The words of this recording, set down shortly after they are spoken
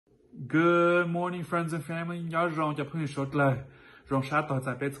Good morning, friends and family. Nhớ rong cho phương số lời. Rong sát tỏ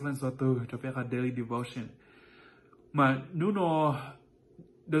giải bếp lên số từ cho phép daily devotion. Mà nếu nó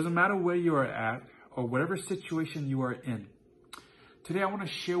doesn't matter where you are at or whatever situation you are in. Today I want to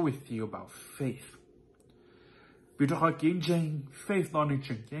share with you about faith. Vì cho họ kiến tranh faith đó nên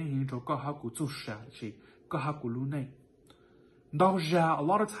chẳng cái hình cho có họ của chủ xã chỉ có họ của lưu này. Đó ra, a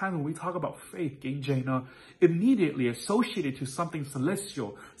lot of times when we talk about faith, immediately associated to something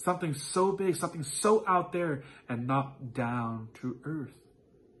celestial, something so big, something so out there, and not down to earth.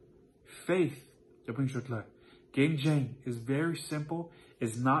 Faith, is very simple,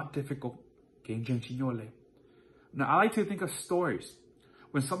 is not difficult. Now, I like to think of stories.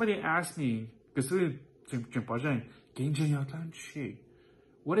 When somebody asks me,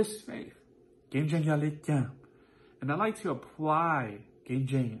 what is faith? And I like to apply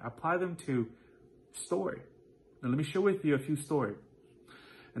them to story. Now let me share with you a few stories.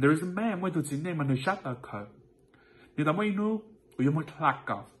 And there is a man went to the name of Nishata. Ni da mai nu you mo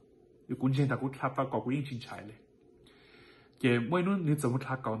tlaka. You kun jen da ku tlapa ko ku yin chin chai le. Ye mai nu ni zo mo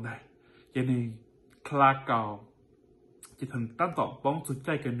tlaka nai. Ye ni tlaka. Chỉ thần tan tỏ bóng sự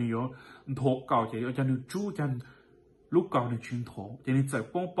chạy cái nhiều thổ cầu chỉ ở chân chú chân lúc cầu này chuyên thổ cho nên giờ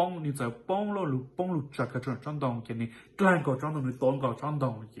bông lo lúc bông lúc chặt cái trong đồng cho nên clang cầu trong đồng này tốn cầu trong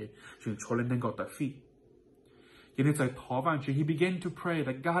đồng vậy chuyển cho lên cầu tại phi cho nên giờ thọ văn chữ he began to pray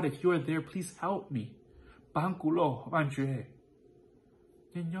that God if you are there please help me bang cú lo văn chữ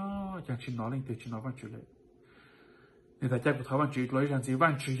nhưng nhớ chẳng chỉ nói lên từ chỉ nói văn chữ lên nên tại chắc của thọ văn chữ lấy rằng gì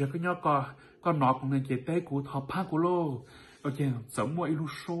văn chữ cứ nhớ có nói cũng nên chỉ tế của thọ bang cú lo ok giống mỗi lúc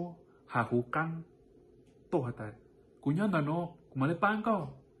số hà hú căng tổ hạt tài cú nhớ là nó mà lấy bán câu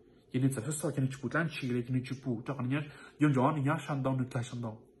cho nên sẽ so cho nên chụp trang trí lên cho nên chụp cho con nhớ dùng gió thì nhớ sang đông nên lại sang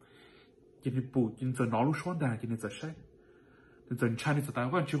đông cho nên chụp cho nên giờ nó lúc xuống đà cho nên giờ sai nên giờ trai nên giờ tài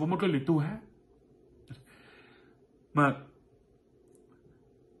quan chỉ có một cái lịch tu hết mà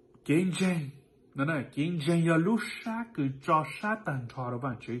kiến tranh nó này kiến tranh giờ lúc sát cứ cho sát tàn thọ đó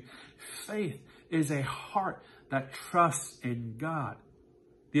bạn chứ faith is a heart that trusts in God.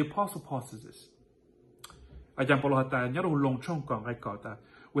 The Apostle Paul says this. With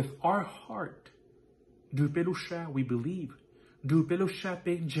our heart, we believe.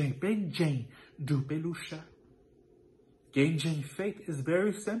 Faith is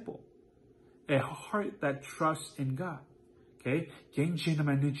very simple. A heart that trusts in God. Okay?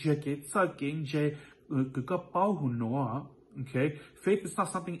 Okay? Faith is not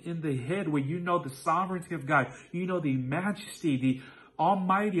something in the head where you know the sovereignty of God. You know the majesty, the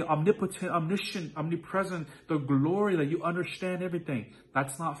Almighty, omnipotent, omniscient, omnipresent, the glory that you understand everything.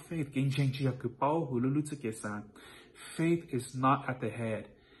 That's not faith. Faith is not at the head.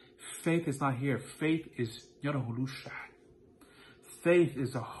 Faith is not here. Faith is faith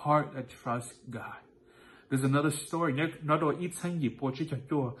is a heart that trusts God. There's another story.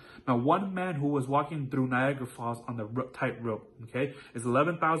 Now, one man who was walking through Niagara Falls on the tightrope, okay, is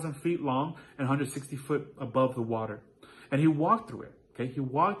 11,000 feet long and 160 foot above the water. And he walked through it. Okay, he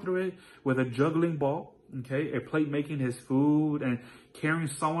walked through it with a juggling ball, okay, a plate making his food and carrying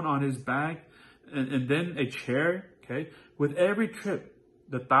someone on his back and then a chair, okay. With every trip,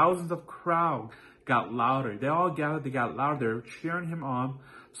 the thousands of crowd got louder. They all gathered, they got louder. They were cheering him on.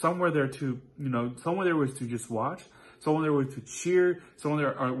 Some were there to, someone there was to just watch. Someone there was to cheer. Someone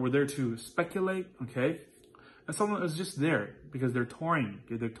there were there to speculate, okay. And someone was just there because they're touring.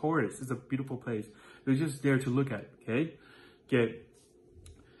 Okay? They're tourists. It's a beautiful place. They're just there to look at, okay.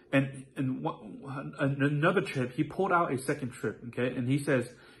 And another trip, he pulled out a second trip, okay? And he says,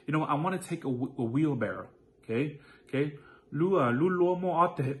 I want to take a wheelbarrow, okay? Okay?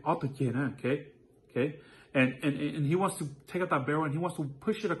 Okay? Okay? And he wants to take out that barrel and he wants to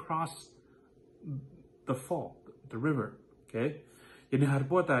push it across the fall, the river, okay? And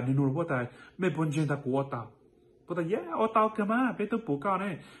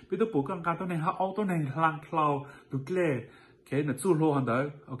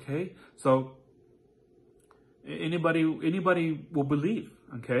okay, so anybody will believe,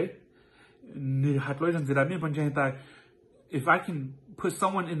 okay? If I can put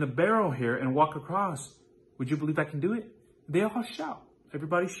someone in the barrel here and walk across, would you believe I can do it? They all shout.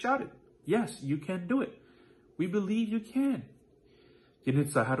 Everybody shouted. Yes, you can do it. We believe you can. Okay.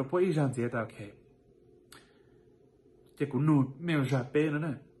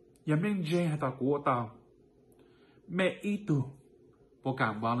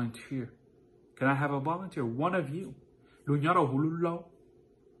 Volunteer. Can I have a volunteer? One of you.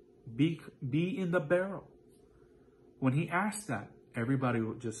 Be in the barrel. When he asked that, everybody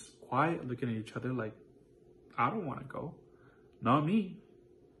was just quiet, looking at each other like, I don't want to go. Not me.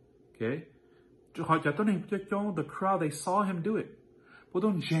 Okay. Họ cho tôi này cho the crowd, they saw him do it. Bố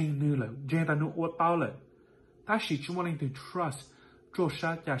tôi Jane nữ là, Jane ta nữ ô tao là. Ta chỉ chúng willing to trust, cho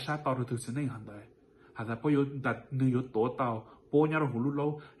sát cha sát tao được từ sự này hẳn đấy. Hà ta bố yếu đặt nữ yếu tổ tao, bố nhà rồi hulu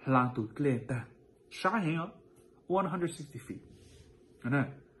lâu, lang tụi lên ta. Sát hẹn á, 160 feet. Nè.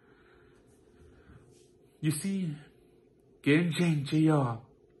 You see, kiến Jane chỉ à.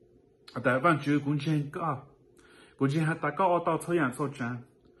 Tại văn chữ cũng Jane có. Cũng Jane hạt ta có ô tao thôiอย่าง 所讲.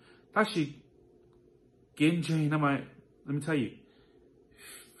 Ta chỉ kiến Jane nè mà, let me tell you,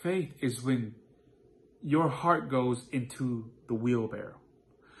 faith is when your heart goes into the wheelbarrow.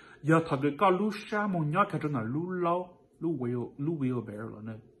 Giờ thật cái có lú xa một nhát cái trong là lú lâu, lú wheelbarrow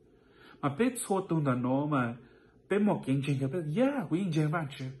là nè. Mà biết số tuần là nó mà biết một kiến Jane cái biết, yeah, we Jane văn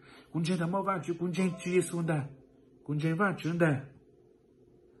chữ, cũng Jane thầm văn chữ, cũng Jane chia xuống đây, cũng Jane văn chữ đây.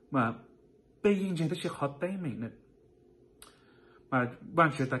 Mà biết Jane ta sẽ khó tay mình nè. Mà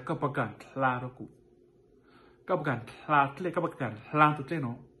văn chữ ta có bao cảnh la đó cũng. Các bạn là thế các bạn làm tụi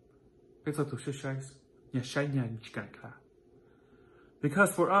nó bây giờ tụi nhà sai nhà chỉ cần là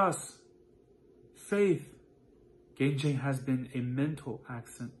because for us faith gauging has been a mental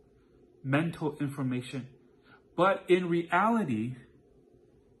accent, mental information, but in reality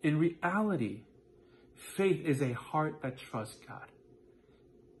faith is a heart that trusts God.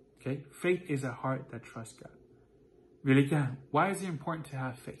 Okay, faith is a heart that trusts God. Really, why is it important to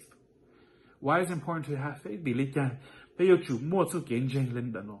have faith? Why is it important to have faith? Vì bây giờ chủ mua sự kiến Jane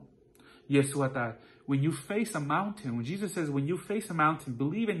lên đó. Yes, when you face a mountain, when Jesus says, when you face a mountain,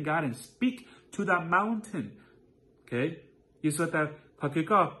 believe in God and speak to that mountain. Okay? Yes, thật cái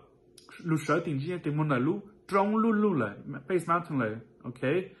có lúc sợ tình gì thì muốn là lúc trong lúc là face mountain là,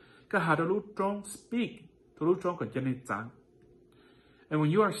 okay? Cái hạt lúc trong speak, thì lúc trong còn chân này chẳng. And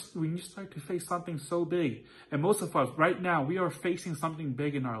when you start to face something so big, and most of us right now, we are facing something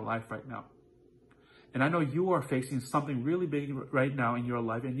big in our life right now. And I know you are facing something really big right now in your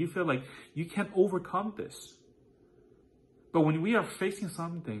life, and you feel like you can't overcome this. But when we are facing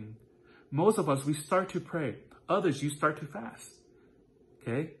something, most of us, we start to pray. Others, you start to fast.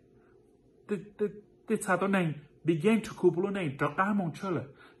 Okay? The thằng này begin to kubulu này, trắc án mong chơi là,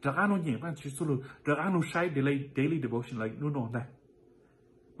 trắc án nó nhẹ văn chữ solo, trắc án nó sai daily devotion like nó ngon đây.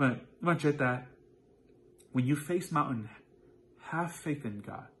 But văn chữ ta, when you face mountain, have faith in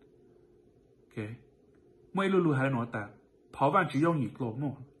God. Okay?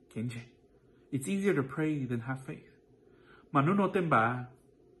 It's easier to pray than have faith. Mà nó tên bà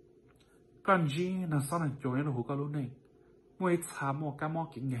con gì là sao này cho nó hú câu này. Mỗi tháng một cái món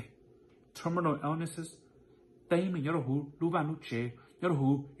kinh ngày. Terminal illnesses. Tay mình nhớ hú lú van lú chế, nhớ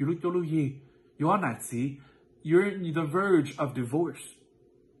hú lú cho lú gì. You're not see. You're in the verge of divorce.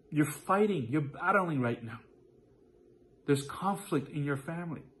 You're fighting. You're battling right now. There's conflict in your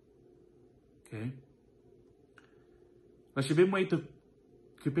family. Okay? Và chỉ biết mấy tụi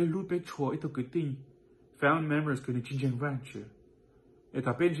cái bên lút bên chùa, tụi cái tin family members cái này chính tranh vang chứ. Để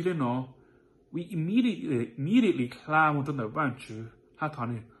cả bên chỉ lên nó, we immediately clam một tuần đầu vang chứ. Hát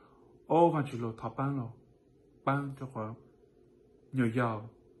thằng này, ô vang chứ lo thọ ban cho họ nhiều giàu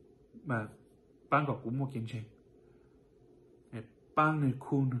mà ban có cũng một kiến tranh. Ban này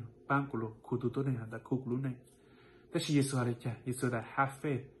khu nữa, ban của lo khu tụi tôi này hẳn là khu của lúc này. Thế thì Giêsu ở đây cha, Giêsu đã have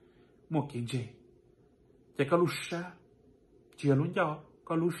faith một kiến tranh. Chỉ có lúc xa. Chỉ là lúc nhau,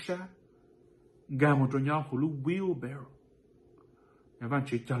 có lúc xa. Gà một trong nhau của lúc wheelbarrow. Và bạn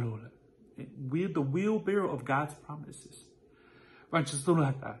chỉ cho lô là. The wheelbarrow of God's promises. Bạn chỉ tôi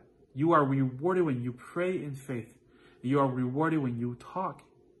là you are rewarded when you pray in faith. You are rewarded when you talk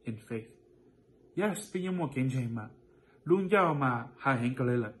in faith. Yes, bây giờ một kiến trình mà. Lúc nhau mà hạ hình cơ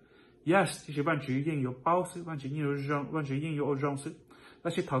lên là. Yes, thì bạn chỉ yên yếu bao sức, bạn chỉ yên yếu rong sức.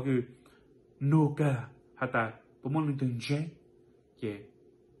 Đó chỉ thảo cái nô ca hạ ta. But more than Jane, yeah.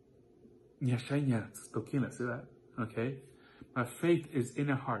 Nyashanya, stokina, see that? Okay? My faith is in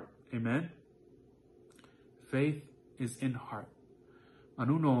a heart. Amen? Faith is in heart.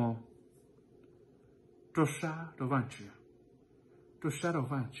 Anuno, Trosha Dovanchu. Trosha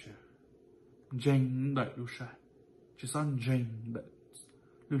Dovanchu. Jane that Lusha. Just on Jane that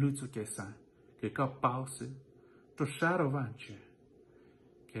Lulutsu Kesan. Keka Pause. Trosha Dovanchu.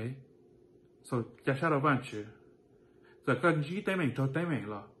 Okay? So, Trosha Dovanchu. Giờ cần chỉ tay mình cho tay mình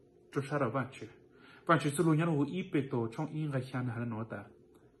là cho sao đó bạn chứ số lượng nhau ít bề tổ trong yên cái khăn hay nói ta.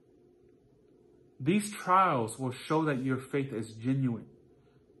 These trials will show that your faith is genuine.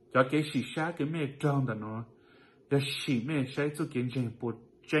 Cho cái sự xa cái mẹ trong đó nó, để sự mẹ sẽ cho kiến trình bộ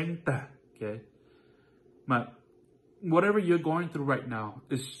chân ta, okay? Mà whatever you're going through right now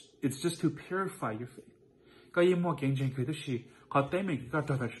it's just to purify your faith. Cái gì mà kiến trình cái đó là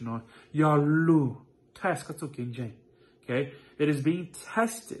Okay? It is being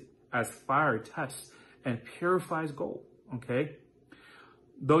tested as fire tests and purifies gold. Okay?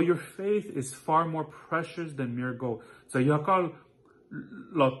 Though your faith is far more precious than mere gold. So you call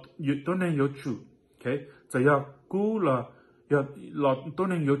lot you don't your true. Okay? So you cool lot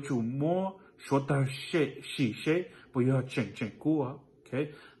don't your true more short she but you chen cool.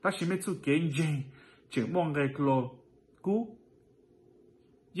 Okay? That she made to gain chen mong lo gu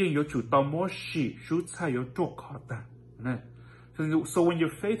yin your true down more she should say your talk that. So when your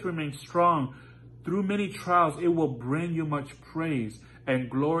faith remains strong through many trials, it will bring you much praise and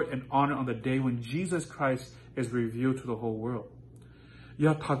glory and honor on the day when Jesus Christ is revealed to the whole world.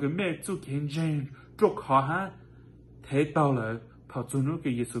 Ya thag me zu ken jen zhok ha ha te dao le pa zu nu ge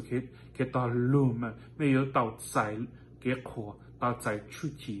Yesu ke dao lu me yo dao zai ge kho dao zai chu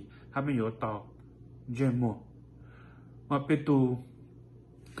ti ha me yo dao jen mo ma pe tu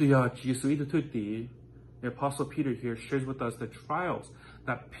ge ya Yesu I tu ti. The Apostle Peter here shares with us the trials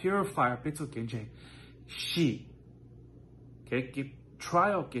that purify our bitu genjeng. She, okay,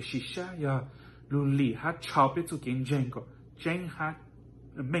 trial ke shisha ya luli ha chao bitu genjeng ko jeng ha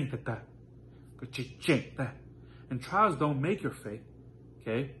meng ta ko chi jeng ta. And trials don't make your faith,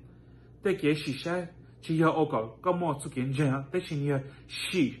 okay? They ke shisha chi ya ogo ko mo tu genjeng they chin ya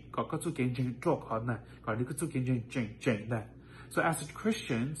she ko tu genjeng zhok ha na ko ni ko tu genjeng jeng da. So as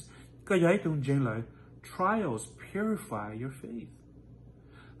Christians, ka yai tung jeng lai trials purify your faith.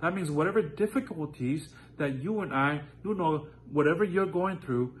 That means whatever difficulties that you and I, whatever you're going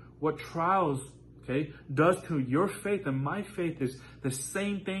through, what trials, okay, does to your faith and my faith is the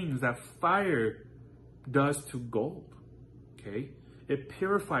same things that fire does to gold. Okay? It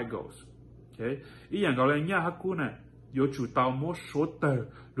purifies gold. Okay?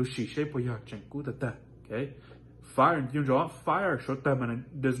 Okay? Fire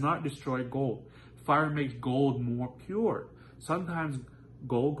does not destroy gold. Fire makes gold more pure. Sometimes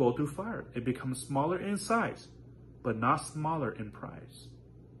gold goes through fire. It becomes smaller in size, but not smaller in price.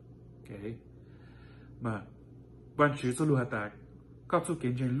 Okay? Mà quan chỉ số lưu hạt các số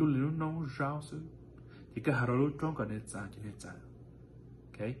kiến trình lưu lưu nông rau sư thì cái hạt lưu trong cái nền tảng.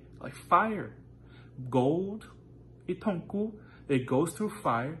 Okay? Like fire, gold, it goes through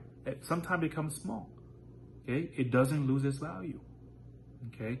fire. It sometimes becomes small. Okay? It doesn't lose its value.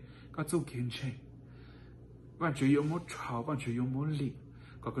 Okay? Các số kiến trình quan chỉ yêu một trào, quan chỉ yêu một lì,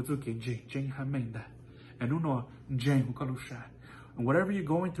 có cái kiến trình hay mình đã, and and whatever you're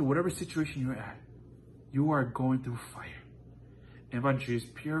going through, whatever situation you're at, you are going through fire, and quan chỉ is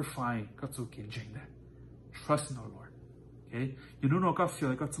purifying các kiến trình that. Trust in the Lord, okay? You know các feel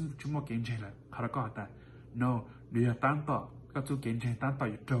like các chúng một kiến trình là khá có that. No, nếu tan tọ các kiến trình tan tọ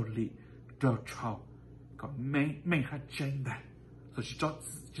trâu lì, trâu trào, có mình hay trình that. So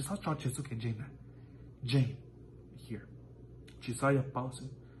chỉ cho kiến trình that. Jane, here. Josiah Pausen,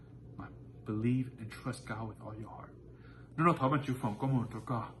 believe and trust God with all your heart. No, talk about you from come to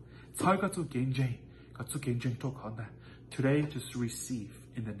God. Got to gain Jane. Got to gain Jane talk on that. Today, just receive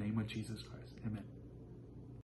in the name of Jesus Christ. Amen.